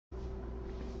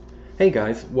Hey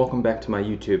guys, welcome back to my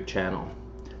YouTube channel.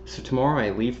 So tomorrow I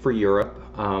leave for Europe,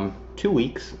 2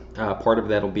 weeks. Part of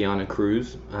that will be on a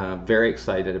cruise. Very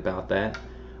excited about that.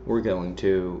 We're going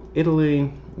to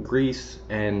Italy, Greece,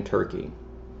 and Turkey,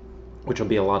 which will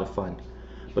be a lot of fun.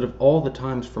 But of all the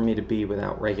times for me to be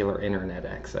without regular internet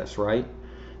access, right?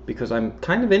 Because I'm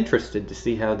kind of interested to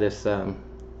see how this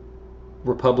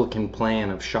Republican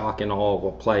plan of shock and awe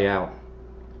will play out.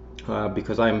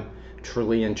 Because I'm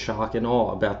truly in shock and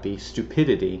awe about the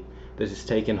stupidity that has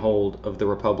taken hold of the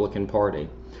Republican Party.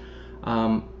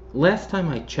 Last time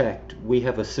I checked, we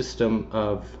have a system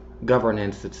of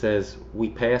governance that says we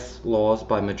pass laws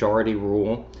by majority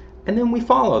rule and then we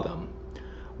follow them.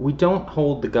 We don't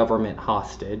hold the government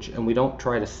hostage, and we don't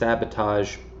try to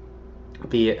sabotage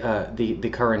the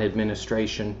current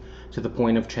administration to the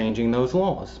point of changing those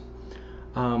laws.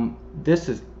 This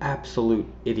is absolute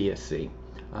idiocy.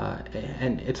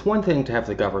 And it's one thing to have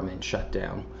the government shut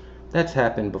down. That's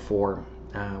happened before.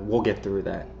 We'll get through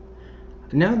that.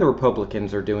 Now the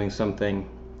Republicans are doing something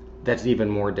that's even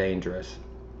more dangerous.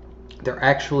 They're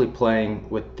actually playing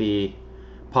with the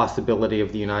possibility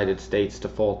of the United States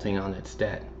defaulting on its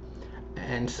debt.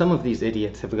 And some of these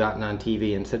idiots have gotten on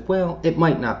TV and said, well, it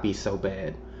might not be so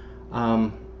bad.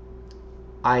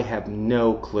 I have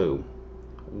no clue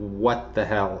what the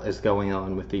hell is going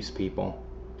on with these people.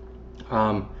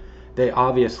 They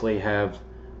obviously have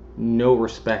no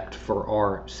respect for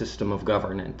our system of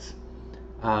governance.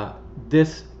 In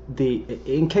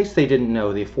case they didn't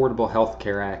know, the Affordable Health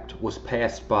Care Act was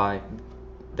passed by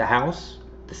the House,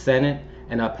 the Senate,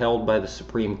 and upheld by the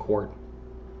Supreme Court.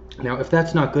 Now, if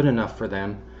that's not good enough for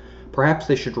them, perhaps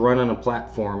they should run on a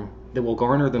platform that will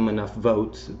garner them enough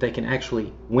votes that they can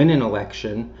actually win an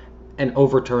election and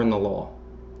overturn the law,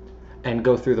 and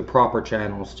go through the proper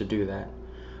channels to do that.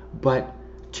 But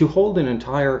to hold an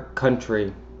entire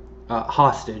country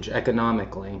hostage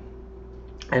economically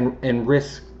and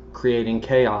risk creating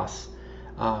chaos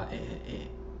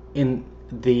in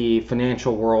the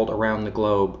financial world around the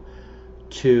globe,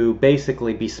 to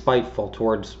basically be spiteful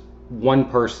towards one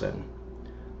person,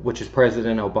 which is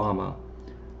President Obama,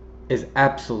 is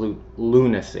absolute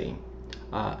lunacy.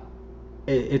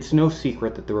 It's no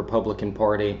secret that the Republican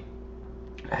Party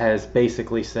has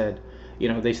basically said,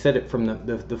 they said it from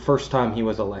the first time he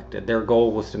was elected. Their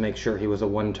goal was to make sure he was a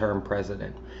one-term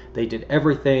president. They did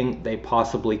everything they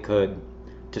possibly could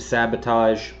to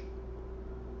sabotage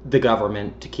the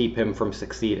government to keep him from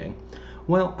succeeding.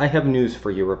 Well, I have news for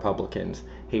you Republicans.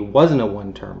 He wasn't a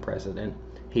one-term president.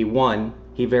 He won.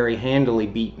 He very handily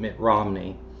beat Mitt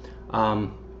Romney. The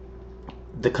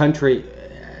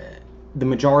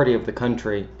majority of the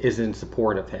country is in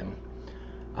support of him.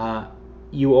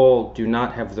 You all do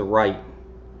not have the right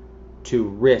to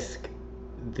risk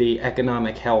the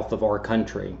economic health of our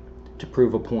country to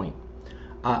prove a point.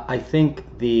 I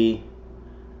think the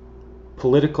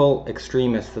political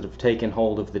extremists that have taken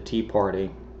hold of the Tea Party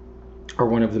are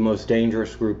one of the most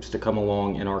dangerous groups to come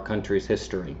along in our country's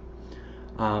history.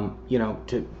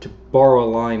 To borrow a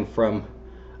line from,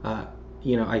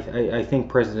 I think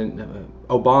President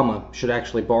Obama should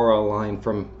actually borrow a line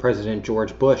from President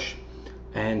George Bush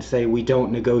and say we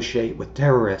don't negotiate with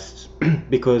terrorists,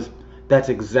 because that's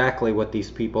exactly what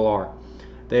these people are.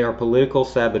 They are political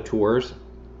saboteurs,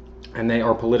 and they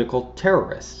are political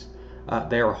terrorists.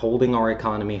 They are holding our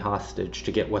economy hostage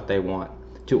to get what they want,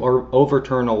 to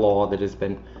overturn a law that has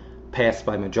been passed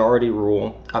by majority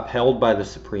rule, upheld by the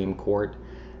Supreme Court.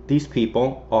 These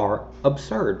people are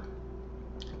absurd.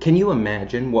 Can you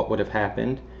imagine what would have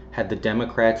happened had the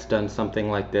Democrats done something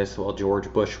like this while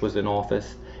George Bush was in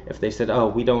office? If they said, oh,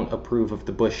 we don't approve of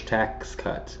the Bush tax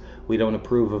cuts, we don't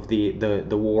approve of the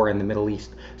war in the Middle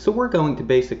East, so we're going to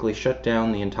basically shut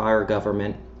down the entire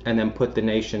government and then put the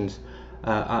nation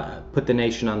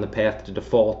on the path to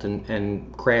default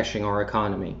and crashing our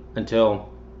economy until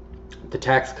the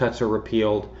tax cuts are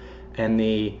repealed and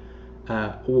the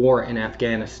war in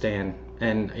Afghanistan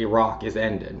and Iraq is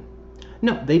ended.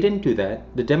 No, they didn't do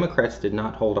that. The Democrats did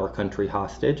not hold our country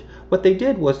hostage. What they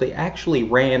did was they actually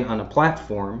ran on a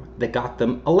platform that got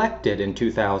them elected in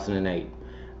 2008.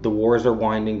 The wars are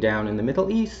winding down in the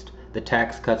Middle East. The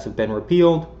tax cuts have been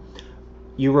repealed.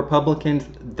 You Republicans,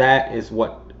 that is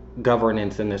what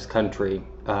governance in this country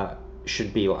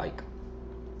should be like.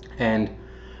 And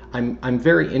I'm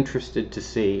very interested to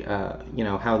see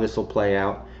how this will play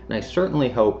out. And I certainly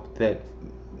hope that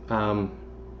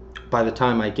by the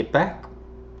time I get back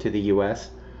to the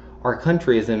U.S., our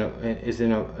country is in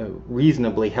a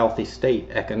reasonably healthy state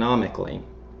economically,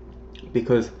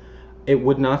 because it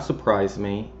would not surprise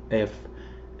me if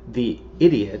the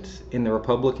idiots in the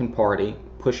Republican Party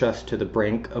push us to the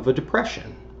brink of a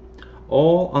depression.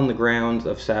 all on the grounds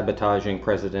of sabotaging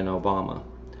President Obama.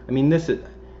 I mean, this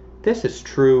is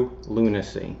true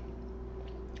lunacy.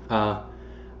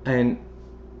 And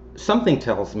something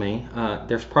tells me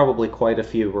there's probably quite a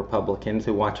few Republicans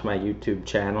who watch my YouTube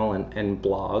channel and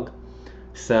blog.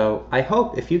 So I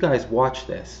hope if you guys watch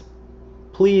this,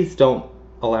 please don't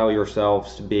allow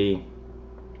yourselves to be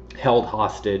held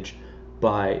hostage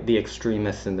by the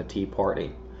extremists in the Tea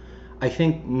Party. I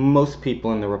think most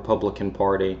people in the Republican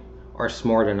Party are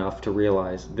smart enough to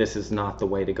realize this is not the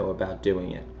way to go about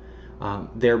doing it.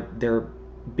 They're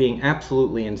being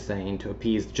absolutely insane to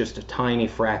appease just a tiny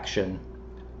fraction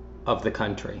of the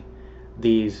country.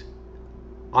 These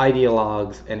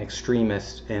ideologues and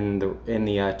extremists in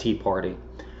the Tea Party.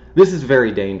 This is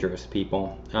very dangerous,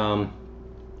 people.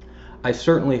 I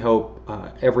certainly hope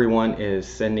everyone is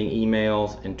sending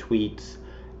emails and tweets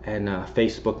and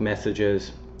Facebook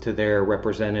messages to their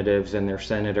representatives and their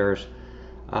senators,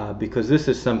 because this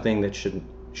is something that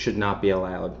should not be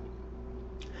allowed.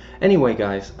 Anyway,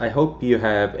 guys, I hope you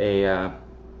have a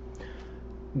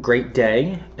great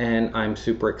day, and I'm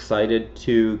super excited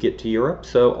to get to Europe,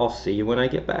 so I'll see you when I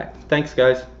get back. Thanks,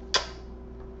 guys.